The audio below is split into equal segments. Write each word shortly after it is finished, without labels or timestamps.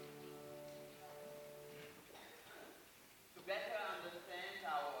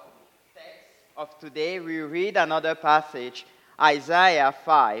of today, we read another passage, Isaiah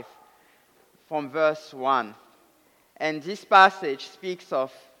 5, from verse 1. And this passage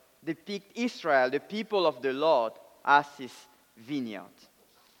depicts Israel, the people of the Lord, as his vineyard.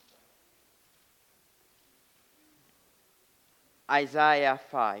 Isaiah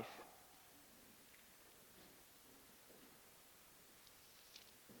 5.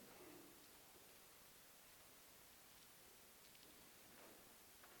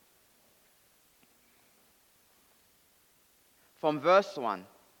 From verse 1.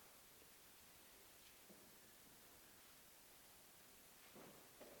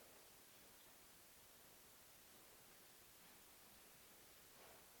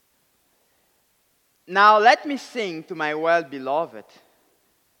 Now let me sing to my well-beloved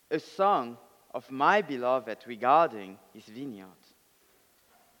a song of my beloved regarding his vineyard.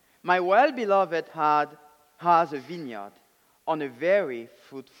 My well-beloved has a vineyard on a very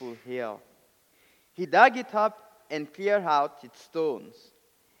fruitful hill. He dug it up and cleared out its stones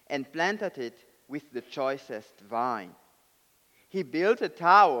and planted it with the choicest vine. He built a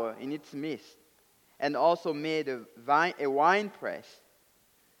tower in its midst and also made a winepress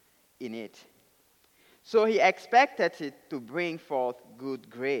in it. So he expected it to bring forth good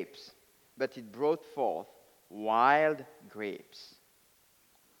grapes, but it brought forth wild grapes.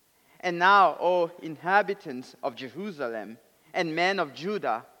 And now, O inhabitants of Jerusalem and men of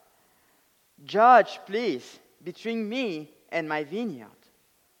Judah, judge, please, between me and my vineyard.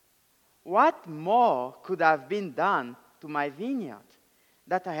 What more could have been done to my vineyard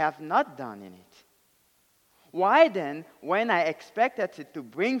that I have not done in it? Why then, when I expected it to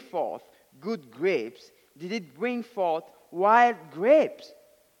bring forth good grapes, did it bring forth wild grapes?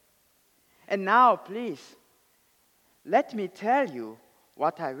 And now, please, let me tell you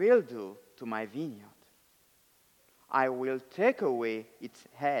what I will do to my vineyard. I will take away its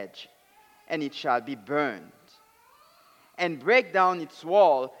hedge, and it shall be burned, and break down its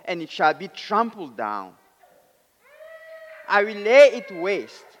wall, and it shall be trampled down. I will lay it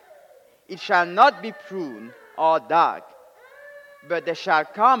waste. It shall not be pruned or dug, but there shall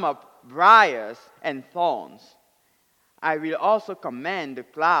come up briars and thorns. I will also command the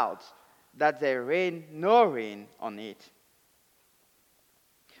clouds that there rain no rain on it.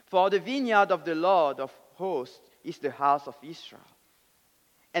 For the vineyard of the Lord of hosts is the house of Israel,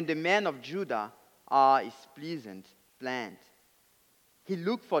 and the men of Judah are his pleasant plant. He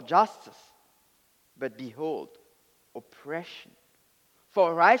looked for justice, but behold, oppression.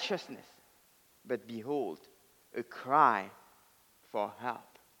 For righteousness, but behold, a cry for help.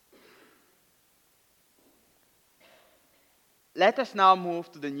 Let us now move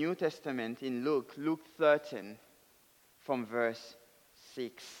to the New Testament in Luke 13, from verse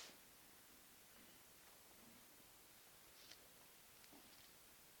 6.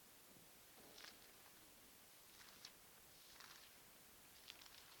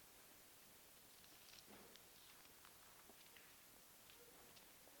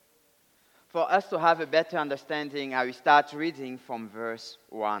 For us to have a better understanding, I will start reading from verse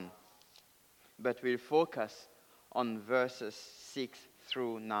 1, but we'll focus on verses 6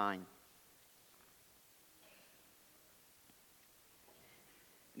 through 9.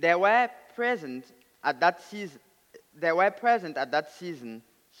 There were present at that season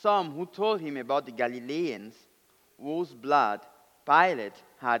some who told him about the Galileans whose blood Pilate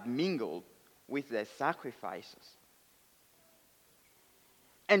had mingled with their sacrifices.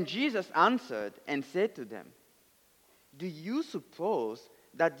 And Jesus answered and said to them, "Do you suppose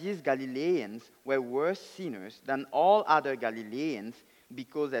that these Galileans were worse sinners than all other Galileans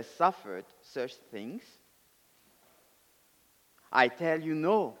because they suffered such things? I tell you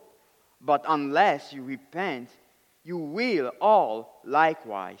no, but unless you repent, you will all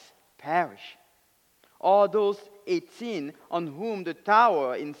likewise perish. All those 18 on whom the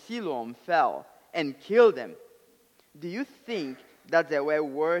tower in Siloam fell and killed them, do you think that they were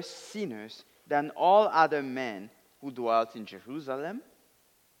worse sinners than all other men who dwelt in Jerusalem?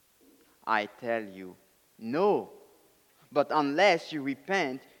 I tell you, no. But unless you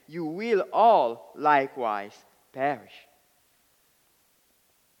repent, you will all likewise perish."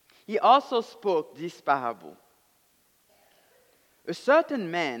 He also spoke this parable. A certain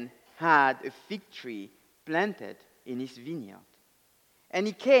man had a fig tree planted in his vineyard, and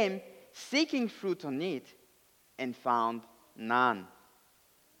he came seeking fruit on it and found none.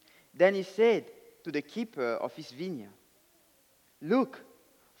 Then he said to the keeper of his vineyard, "Look,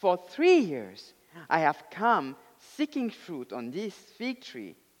 for 3 years I have come seeking fruit on this fig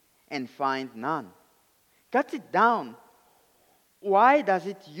tree and find none. Cut it down. Why does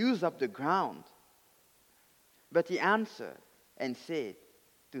it use up the ground?" But he answered and said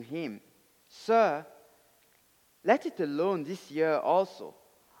to him, Sir, let it alone this year also,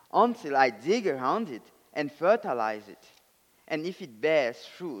 until I dig around it and fertilize it. And if it bears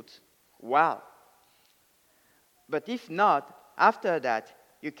fruit, well. But if not, after that,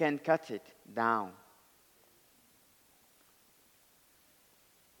 you can cut it down.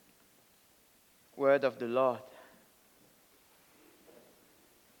 Word of the Lord.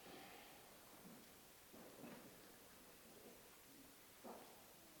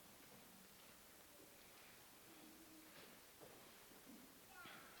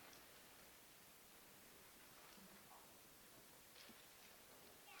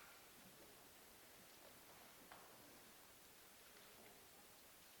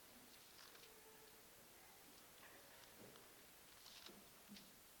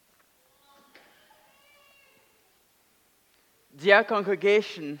 Dear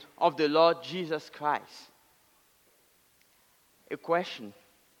congregation of the Lord Jesus Christ, a question.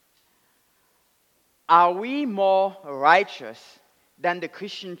 Are we more righteous than the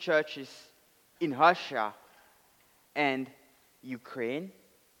Christian churches in Russia and Ukraine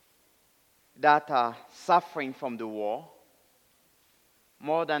that are suffering from the war?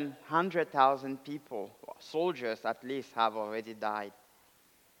 More than 100,000 people, soldiers at least, have already died.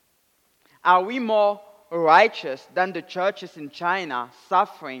 Are we more righteous than the churches in China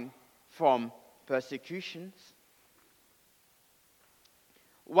suffering from persecutions?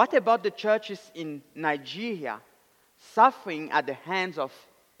 What about the churches in Nigeria suffering at the hands of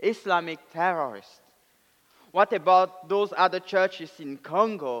Islamic terrorists? What about those other churches in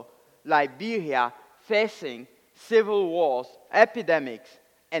Congo, Liberia, facing civil wars, epidemics,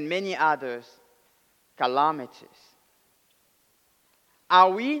 and many others calamities?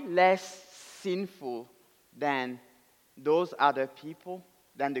 Are we less sinful than those other people,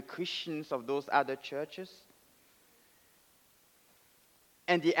 than the Christians of those other churches?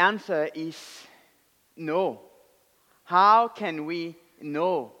 And the answer is no. How can we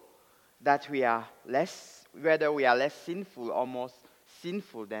know that whether we are less sinful or more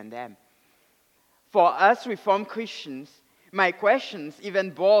sinful than them? For us Reformed Christians, my questions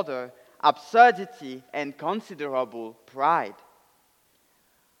even border absurdity and considerable pride.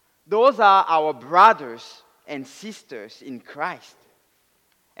 Those are our brothers and sisters in Christ.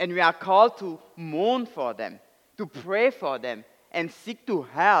 And we are called to mourn for them, to pray for them, and seek to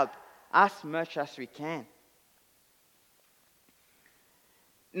help as much as we can.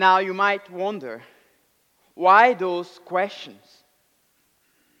 Now you might wonder, why those questions?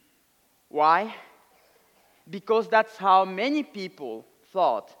 Why? Because that's how many people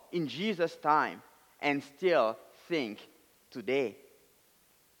thought in Jesus' time and still think today.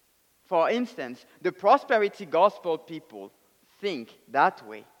 For instance, the prosperity gospel people think that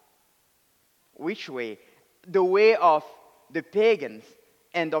way. Which way? The way of the pagans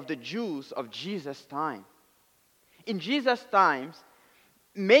and of the Jews of Jesus' time. In Jesus' times,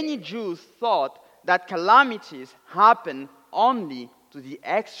 many Jews thought that calamities happen only to the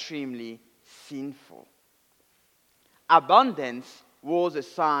extremely sinful. Abundance was a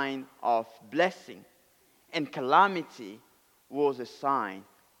sign of blessing, and calamity was a sign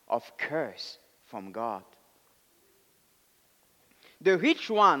of curse from God. The rich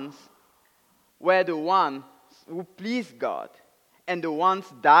ones were the ones who pleased God, and the ones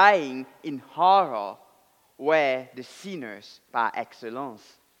dying in horror were the sinners par excellence,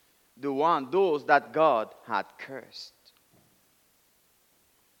 those that God had cursed.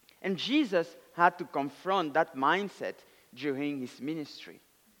 And Jesus had to confront that mindset during his ministry.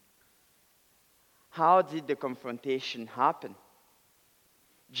 How did the confrontation happen?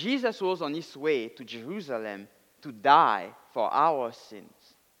 Jesus was on his way to Jerusalem to die for our sins.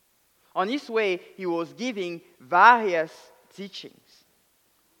 On his way, he was giving various teachings.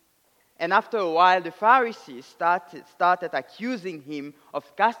 And after a while, the Pharisees started accusing him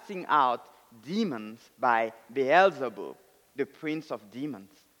of casting out demons by Beelzebub, the prince of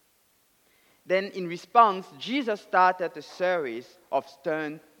demons. Then, in response, Jesus started a series of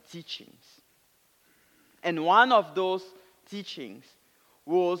stern teachings. And one of those teachings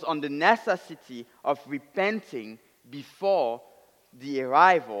was on the necessity of repenting before the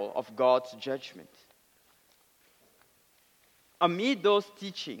arrival of God's judgment. Amid those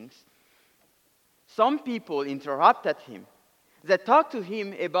teachings, some people interrupted him. They talked to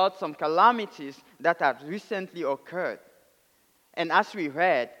him about some calamities that had recently occurred. And as we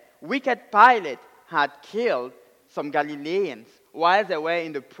read, wicked Pilate had killed some Galileans while they were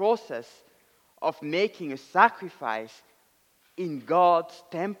in the process of making a sacrifice in God's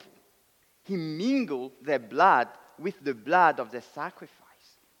temple. He mingled their blood with the blood of the sacrifice.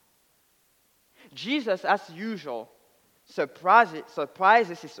 Jesus, as usual,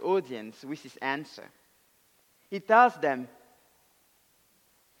 surprises his audience with his answer. He tells them,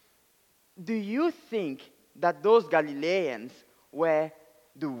 do you think that those Galileans were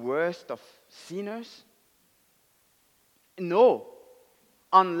the worst of sinners? No.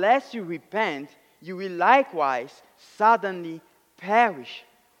 Unless you repent, you will likewise suddenly perish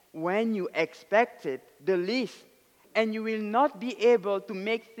when you expected the least, and you will not be able to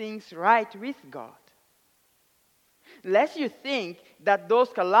make things right with God. Lest you think that those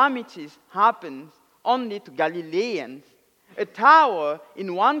calamities happened only to Galileans, a tower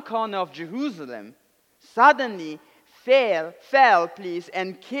in one corner of Jerusalem suddenly fell,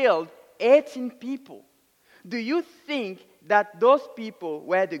 and killed 18 people. Do you think that those people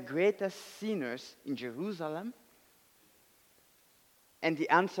were the greatest sinners in Jerusalem? And the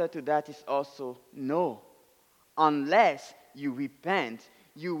answer to that is also no. Unless you repent,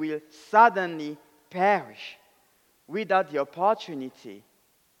 you will suddenly perish without the opportunity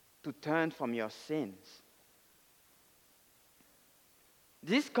to turn from your sins.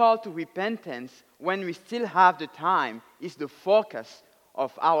 This call to repentance, when we still have the time, is the focus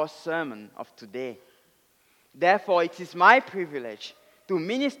of our sermon of today. Therefore, it is my privilege to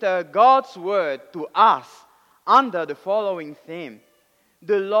minister God's word to us under the following theme.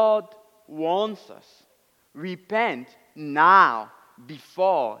 The Lord wants us. Repent now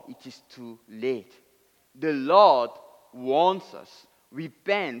before it is too late. The Lord wants us.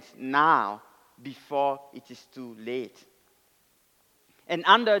 Repent now before it is too late. And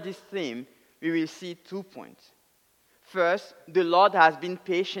under this theme, we will see 2 points. First, the Lord has been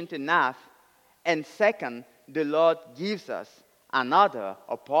patient enough. And second, the Lord gives us another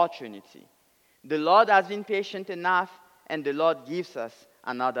opportunity. The Lord has been patient enough, and the Lord gives us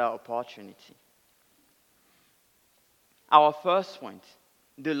another opportunity. Our first point,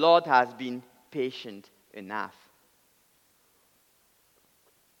 the Lord has been patient enough.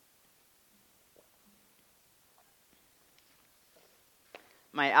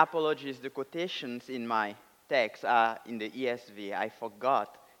 My apologies, the quotations in my text are in the ESV. I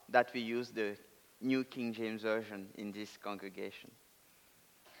forgot that we use the New King James Version in this congregation.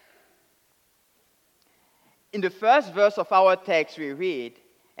 In the first verse of our text we read,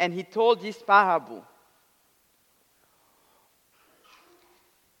 and he told this parable.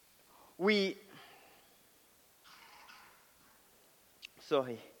 We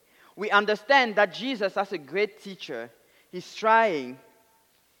understand that Jesus, as a great teacher, is trying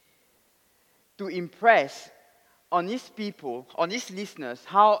to impress on his people, on his listeners,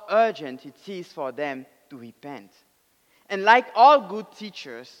 how urgent it is for them to repent. And like all good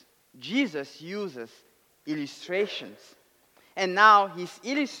teachers, Jesus uses illustrations. And now he's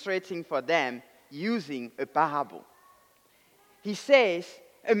illustrating for them using a parable. He says,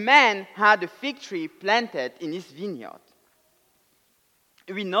 a man had a fig tree planted in his vineyard.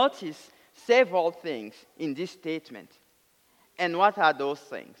 We notice several things in this statement. And what are those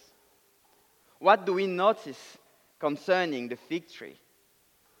things? What do we notice concerning the fig tree?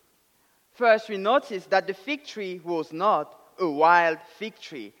 First, we notice that the fig tree was not a wild fig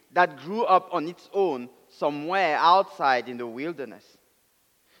tree that grew up on its own somewhere outside in the wilderness.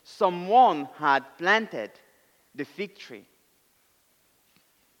 Someone had planted the fig tree.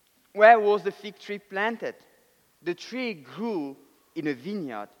 Where was the fig tree planted? The tree grew in a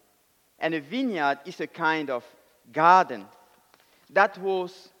vineyard. And a vineyard is a kind of garden.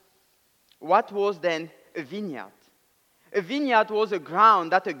 What was then a vineyard? A vineyard was a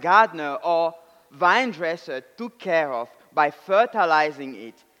ground that a gardener or vine dresser took care of by fertilizing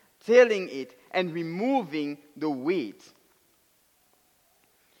it, tilling it, and removing the weeds.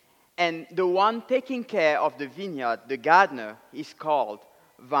 And the one taking care of the vineyard, the gardener, is called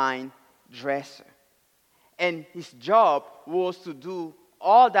vine dresser. And his job was to do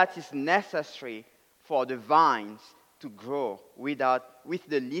all that is necessary for the vines to grow with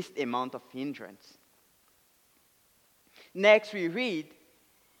the least amount of hindrance. Next we read,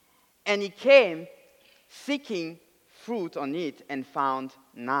 and he came seeking fruit on it and found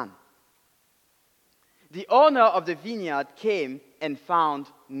none. The owner of the vineyard came and found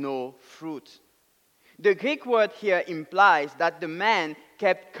no fruit. The Greek word here implies that the man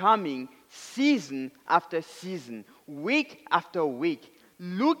kept coming season after season, week after week,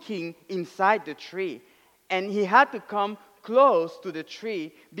 looking inside the tree. And he had to come close to the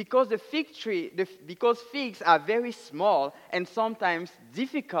tree because because figs are very small and sometimes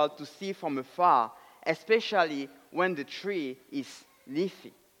difficult to see from afar, especially when the tree is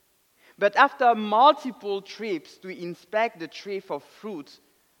leafy. But after multiple trips to inspect the tree for fruit,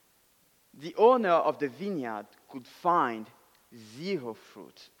 the owner of the vineyard could find zero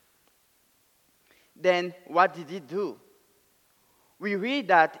fruit. Then what did he do? We read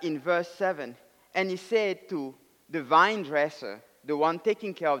that in verse 7, and he said to the vine dresser, the one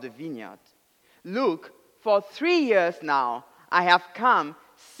taking care of the vineyard, "Look, for 3 years now I have come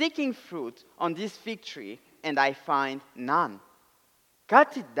seeking fruit on this fig tree, and I find none.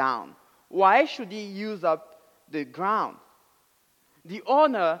 Cut it down. Why should he use up the ground?" The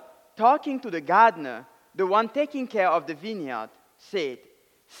owner, talking to the gardener, the one taking care of the vineyard, said,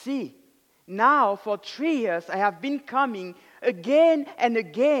 "See, now for 3 years I have been coming again and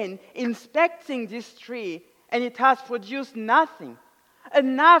again, inspecting this tree, and it has produced nothing.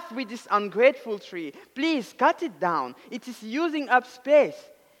 Enough with this ungrateful tree. Please cut it down. It is using up space,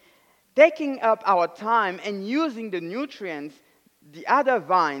 taking up our time and using the nutrients the other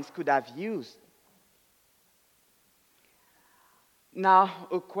vines could have used." Now,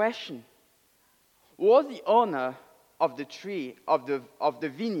 a question. Was the owner of the tree, of the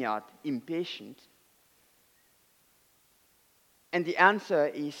vineyard, impatient? And the answer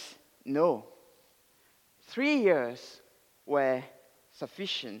is no. 3 years was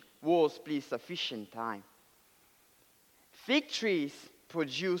sufficient time. Fig trees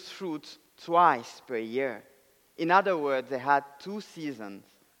produce fruit twice per year. In other words, they had 2 seasons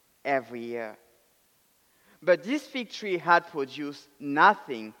every year. But this fig tree had produced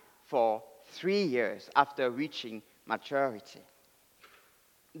nothing for 3 years after reaching maturity.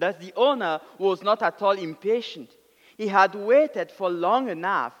 Thus, the owner was not at all impatient. He had waited for long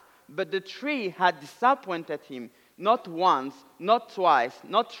enough, but the tree had disappointed him not once, not twice,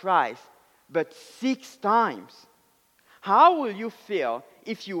 not thrice, but 6 times. How will you feel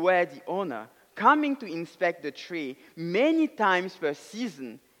if you were the owner, coming to inspect the tree many times per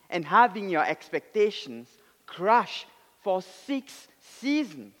season and having your expectations crushed for 6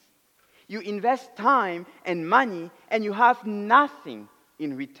 seasons? You invest time and money and you have nothing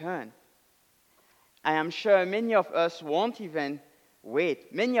in return. I am sure many of us won't even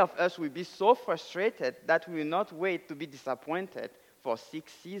wait. Many of us will be so frustrated that we will not wait to be disappointed for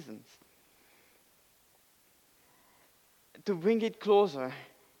 6 seasons. To bring it closer,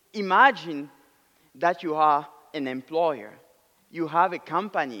 imagine that you are an employer. You have a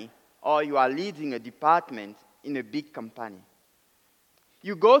company or you are leading a department in a big company.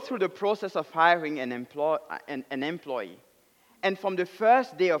 You go through the process of hiring an employee. And from the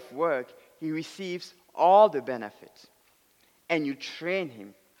first day of work, he receives all the benefits. And you train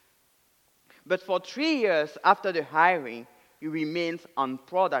him. But for 3 years after the hiring, he remains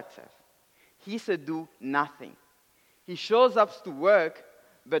unproductive. He's a do nothing. He shows up to work,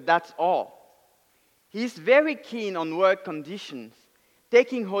 but that's all. He's very keen on work conditions,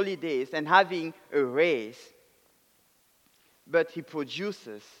 taking holidays and having a raise, but he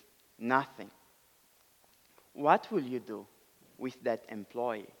produces nothing. What will you do with that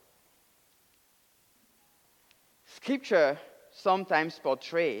employee? Scripture sometimes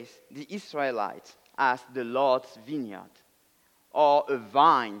portrays the Israelites as the Lord's vineyard, or a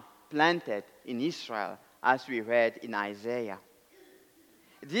vine planted in Israel, as we read in Isaiah.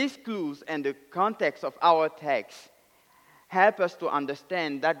 These clues and the context of our text help us to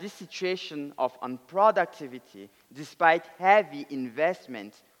understand that this situation of unproductivity, despite heavy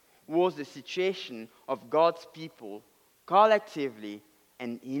investment, was the situation of God's people collectively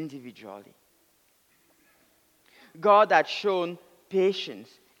and individually. God had shown patience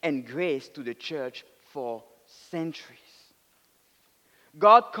and grace to the church for centuries.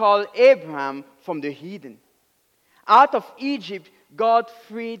 God called Abraham from the heathen. Out of Egypt, God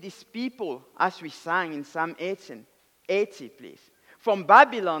freed his people, as we sang in Psalm 80, please. From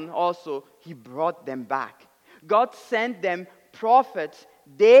Babylon also, he brought them back. God sent them prophets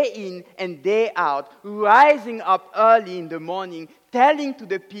day in and day out, rising up early in the morning, telling to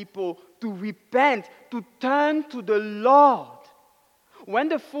the people to repent, to turn to the Lord. When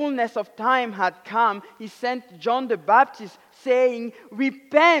the fullness of time had come, he sent John the Baptist saying,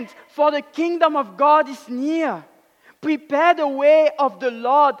 "Repent, for the kingdom of God is near. Prepare the way of the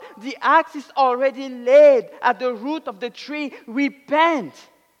Lord. The axe is already laid at the root of the tree. Repent."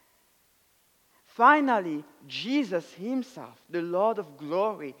 Finally, Jesus himself, the Lord of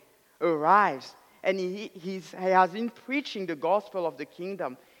glory, arrives, and he has been preaching the gospel of the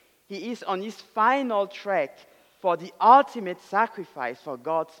kingdom. He is on his final trek for the ultimate sacrifice for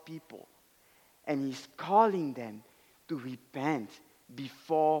God's people. And he's calling them to repent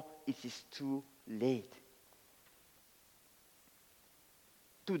before it is too late.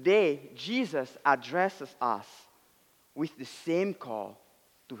 Today, Jesus addresses us with the same call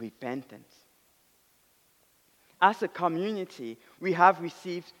to repentance. As a community, we have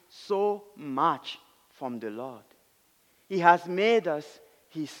received so much from the Lord. He has made us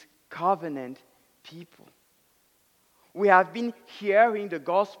his covenant people. We have been hearing the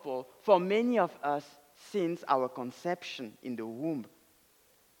gospel for many of us since our conception in the womb.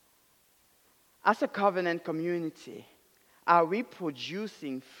 As a covenant community, are we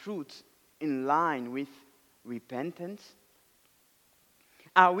producing fruit in line with repentance?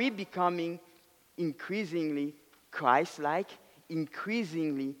 Are we becoming increasingly Christ-like,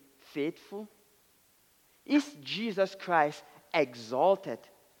 increasingly faithful? Is Jesus Christ exalted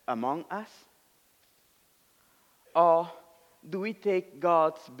among us? Or do we take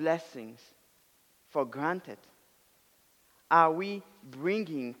God's blessings for granted? Are we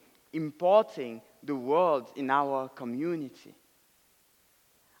importing the world in our community?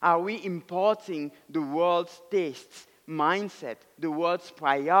 Are we importing the world's tastes, mindset, the world's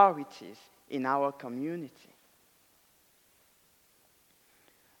priorities in our community?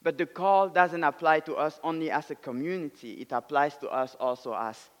 But the call doesn't apply to us only as a community. It applies to us also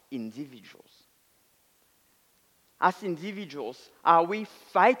as individuals. As individuals, are we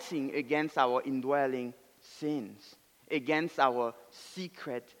fighting against our indwelling sins, against our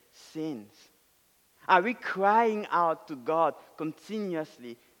secret sins? Are we crying out to God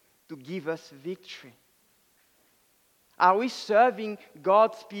continuously to give us victory? Are we serving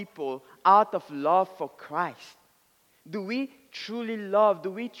God's people out of love for Christ? Do we truly love?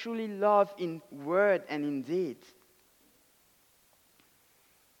 Do we truly love in word and in deed?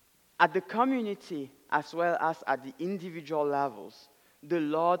 At the community as well as at the individual levels, the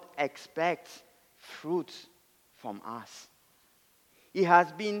Lord expects fruit from us. He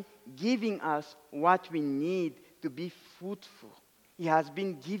has been giving us what we need to be fruitful. He has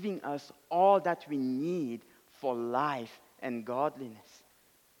been giving us all that we need for life and godliness.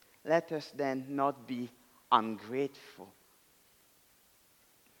 Let us then not be ungrateful.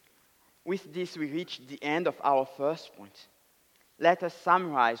 With this, we reach the end of our first point. Let us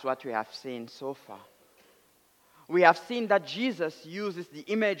summarize what we have seen so far. We have seen that Jesus uses the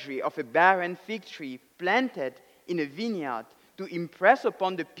imagery of a barren fig tree planted in a vineyard to impress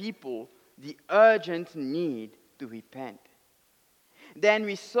upon the people the urgent need to repent. Then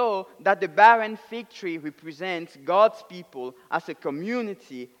we saw that the barren fig tree represents God's people as a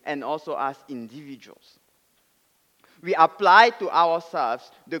community and also as individuals. We apply to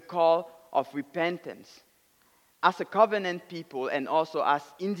ourselves the call of repentance as a covenant people and also as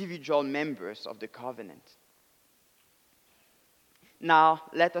individual members of the covenant. Now,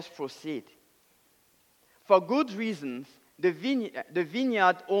 let us proceed. For good reasons, the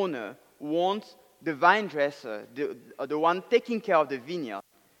vineyard owner wants the vine dresser, the one taking care of the vineyard,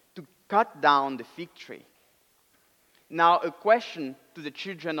 to cut down the fig tree. Now, a question to the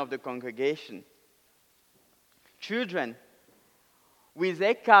children of the congregation. Children, will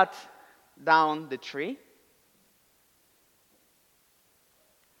they cut down the tree?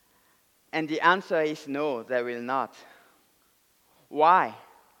 And the answer is no, they will not. Why?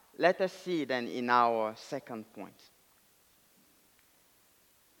 Let us see then in our second point.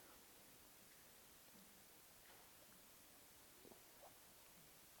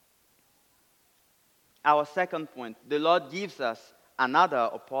 Our second point, the Lord gives us another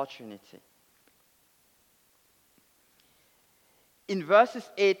opportunity. In verses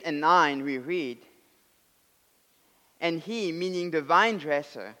 8 and 9 we read, "And he," meaning the vine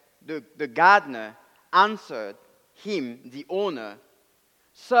dresser, the gardener, answered him, the owner,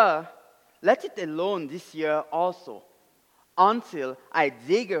 "Sir, let it alone this year also, until I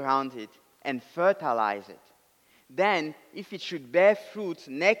dig around it and fertilize it. Then, if it should bear fruit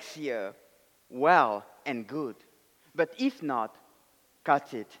next year, well and good. But if not,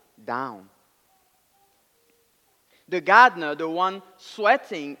 cut it down." The gardener, the one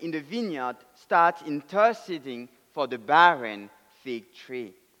sweating in the vineyard, starts interceding for the barren fig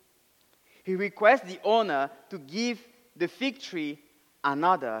tree. He requests the owner to give the fig tree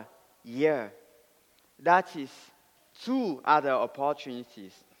another year. That is 2 other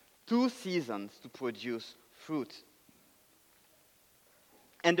opportunities, 2 seasons to produce fruit.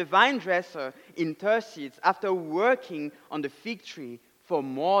 And the vine dresser intercedes after working on the fig tree for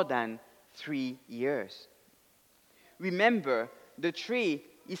more than 3 years. Remember, the tree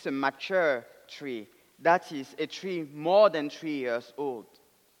is a mature tree. That is, a tree more than 3 years old.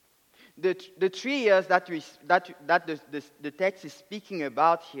 The 3 years that the text is speaking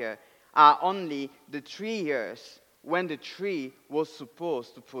about here are only the 3 years when the tree was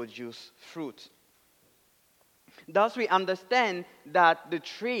supposed to produce fruit. Thus, we understand that the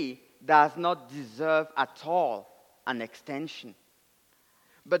tree does not deserve at all an extension.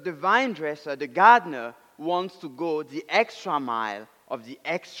 But the vine dresser, the gardener, wants to go the extra mile of the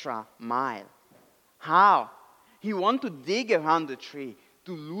extra mile. How? He wants to dig around the tree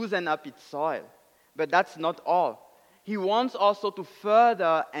to loosen up its soil. But that's not all. He wants also to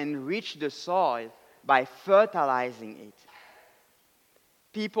further enrich the soil by fertilizing it.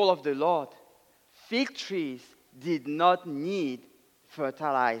 People of the Lord, fig trees did not need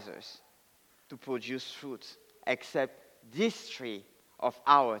fertilizers to produce fruits, except this tree of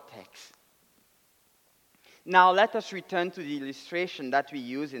our text. Now let us return to the illustration that we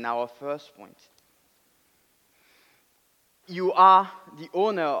use in our first point. You are the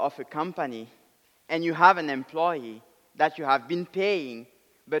owner of a company and you have an employee that you have been paying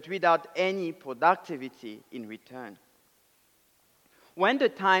but without any productivity in return. When the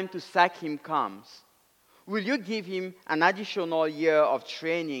time to sack him comes, will you give him an additional year of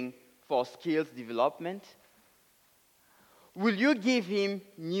training for skills development? Will you give him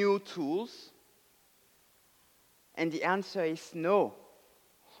new tools? And the answer is no.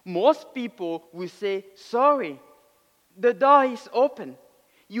 Most people will say, sorry, the door is open.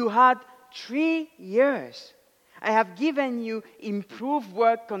 You had 3 years. I have given you improved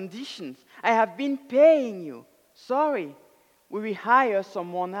work conditions. I have been paying you. Sorry, we will hire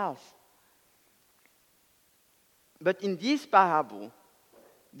someone else. But in this parable,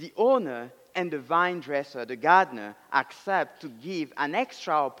 the owner and the vine dresser, the gardener, accept to give an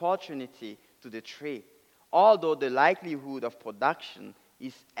extra opportunity to the tree, although the likelihood of production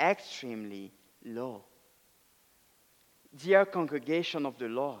is extremely low. Dear congregation of the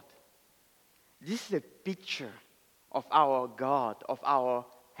Lord, this is a picture of our God, of our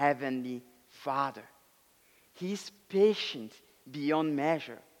Heavenly Father. He is patient beyond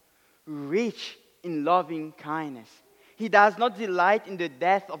measure, rich in loving kindness. He does not delight in the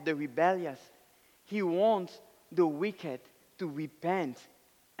death of the rebellious. He wants the wicked to repent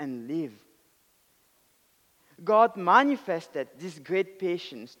and live. God manifested this great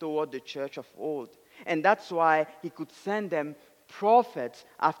patience toward the church of old, and that's why he could send them prophet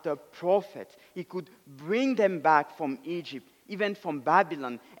after prophet. He could bring them back from Egypt, even from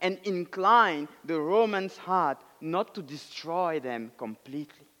Babylon, and incline the Romans' heart not to destroy them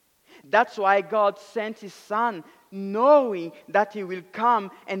completely. That's why God sent his Son, knowing that he will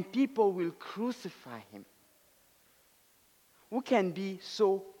come and people will crucify him. Who can be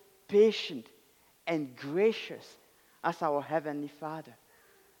so patient and gracious as our Heavenly Father?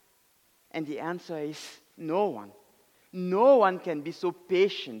 And the answer is no one. No one can be so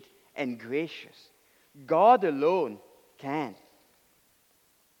patient and gracious. God alone can.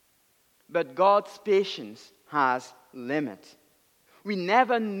 But God's patience has limits. We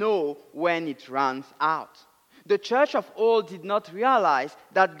never know when it runs out. The church of old did not realize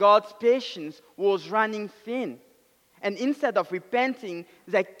that God's patience was running thin. And instead of repenting,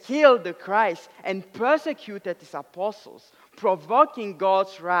 they killed the Christ and persecuted his apostles, provoking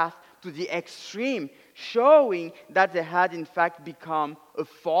God's wrath to the extreme, showing that they had in fact become a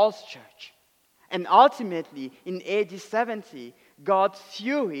false church. And ultimately, in AD 70, God's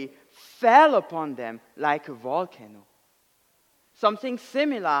fury fell upon them like a volcano. Something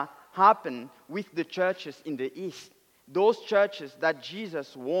similar happened with the churches in the East, those churches that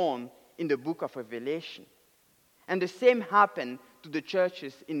Jesus warned in the book of Revelation. And the same happened to the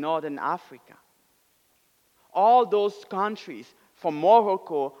churches in northern Africa. All those countries, from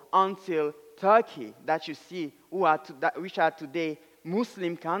Morocco until Turkey, that you see, which are today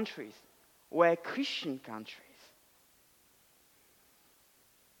Muslim countries, were Christian countries.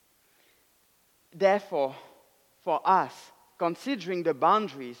 Therefore, for us, considering the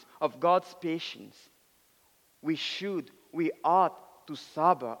boundaries of God's patience, we ought to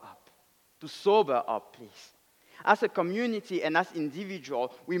sober up, please. As a community and as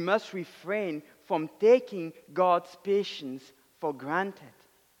individuals, we must refrain from taking God's patience for granted.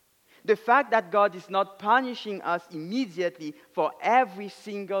 The fact that God is not punishing us immediately for every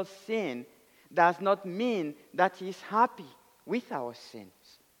single sin does not mean that he is happy with our sins.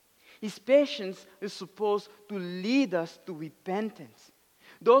 His patience is supposed to lead us to repentance.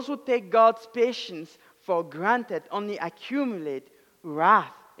 Those who take God's patience for granted only accumulate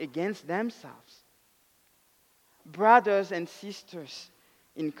wrath against themselves. Brothers and sisters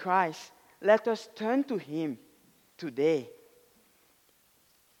in Christ, let us turn to him today.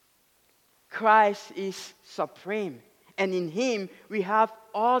 Christ is supreme, and in him we have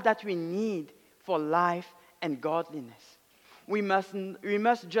all that we need for life and godliness. We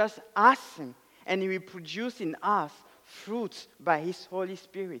must just ask him, and he will produce in us fruits by his Holy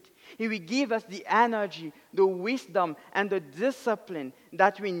Spirit. He will give us the energy, the wisdom, and the discipline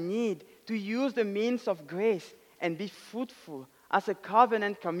that we need to use the means of grace and be fruitful as a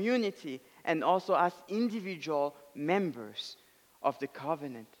covenant community and also as individual members of the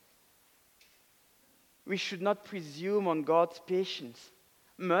covenant. We should not presume on God's patience,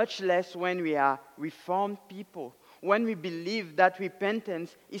 much less when we are reformed people when we believe that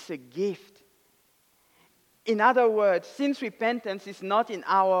repentance is a gift. In other words, since repentance is not in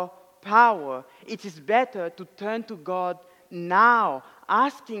our power, it is better to turn to God now,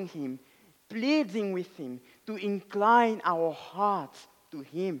 asking Him, pleading with Him, to incline our hearts to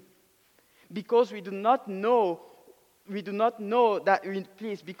Him. Because we know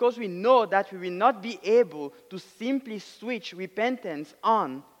that we will not be able to simply switch repentance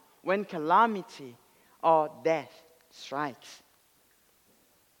on when calamity or death strikes.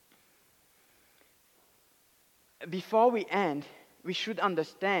 Before we end, we should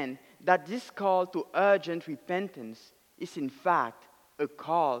understand that this call to urgent repentance is in fact a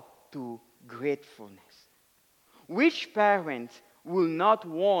call to gratefulness. Which parent will not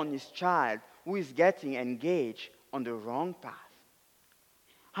warn his child who is getting engaged on the wrong path?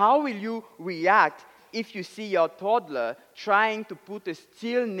 How will you react if you see your toddler trying to put a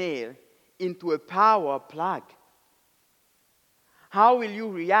steel nail into a power plug? How will you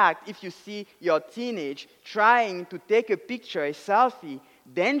react if you see your teenage trying to take a picture, a selfie,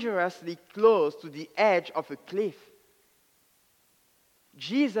 dangerously close to the edge of a cliff?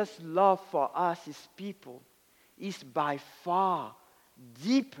 Jesus' love for us, His people, is by far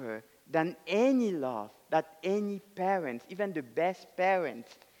deeper than any love that any parent, even the best parent,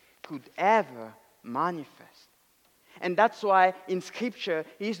 could ever manifest. And that's why in Scripture,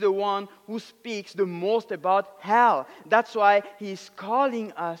 He's the one who speaks the most about hell. That's why He's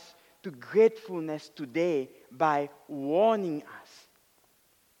calling us to gratefulness today by warning us.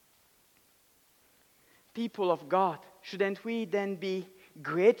 People of God, shouldn't we then be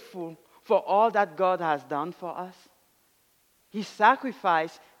grateful for all that God has done for us? He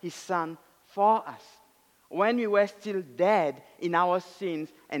sacrificed His Son for us when we were still dead in our sins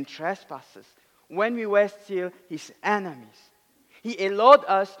and trespasses, when we were still His enemies. He allowed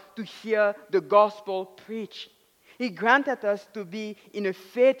us to hear the gospel preached. He granted us to be in a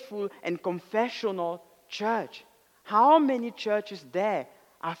faithful and confessional church. How many churches there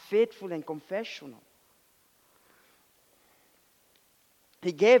are faithful and confessional?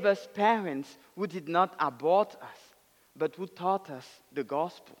 He gave us parents who did not abort us, but who taught us the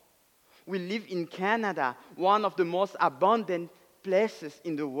gospel. We live in Canada, one of the most abundant places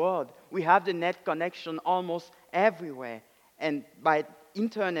in the world. We have the net connection almost everywhere. And by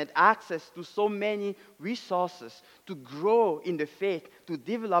internet access to so many resources to grow in the faith, to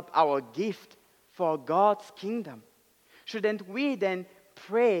develop our gift for God's kingdom. Shouldn't we then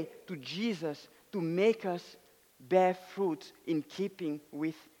pray to Jesus to make us bear fruit in keeping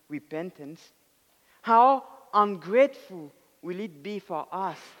with repentance? How ungrateful will it be for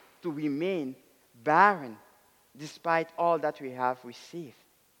us to remain barren despite all that we have received?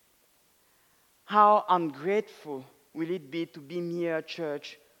 How ungrateful will it be to be mere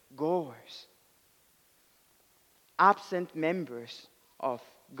church goers, absent members of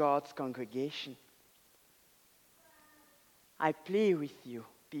God's congregation? I plead with you,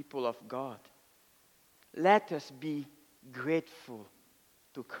 people of God, let us be grateful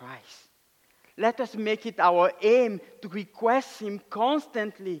to Christ. Let us make it our aim to request Him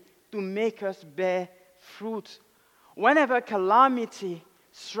constantly to make us bear fruit. Whenever calamity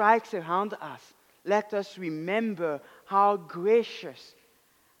strikes around us, let us remember how gracious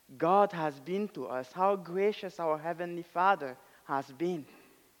God has been to us, how gracious our Heavenly Father has been.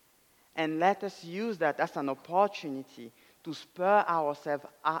 And let us use that as an opportunity to spur ourselves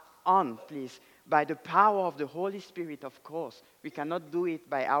on, please, by the power of the Holy Spirit, of course. We cannot do it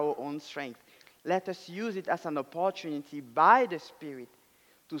by our own strength. Let us use it as an opportunity by the Spirit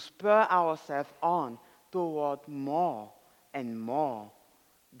to spur ourselves on toward more and more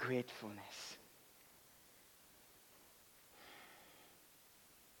gratefulness.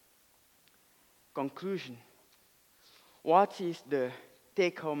 Conclusion. What is the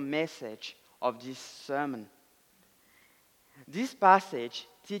take-home message of this sermon? This passage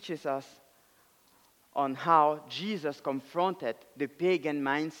teaches us on how Jesus confronted the pagan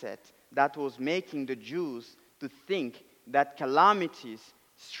mindset that was making the Jews to think that calamities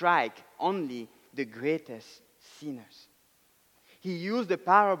strike only the greatest sinners. He used the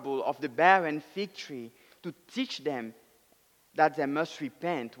parable of the barren fig tree to teach them that they must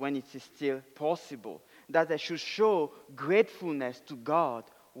repent when it is still possible, that they should show gratefulness to God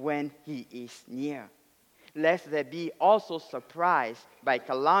when He is near, lest they be also surprised by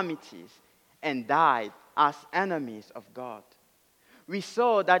calamities and died as enemies of God. We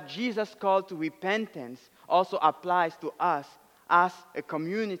saw that Jesus' call to repentance also applies to us as a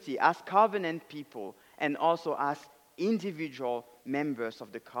community, as covenant people, and also as individual members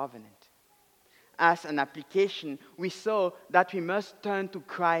of the covenant. As an application, we saw that we must turn to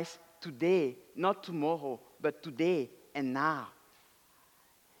Christ today, not tomorrow, but today and now.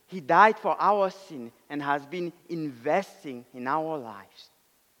 He died for our sin and has been investing in our lives.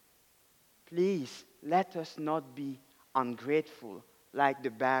 Please, let us not be ungrateful like the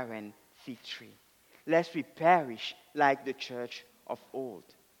barren fig tree, lest we perish like the church of old.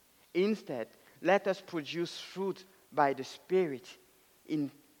 Instead, let us produce fruit by the Spirit,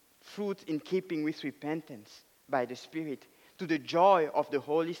 fruit in keeping with repentance by the Spirit, to the joy of the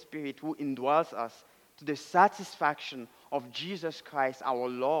Holy Spirit who indwells us, to the satisfaction of Jesus Christ our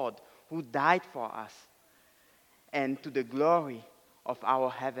Lord who died for us, and to the glory of our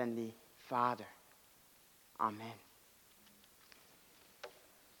Heavenly Father. Amen.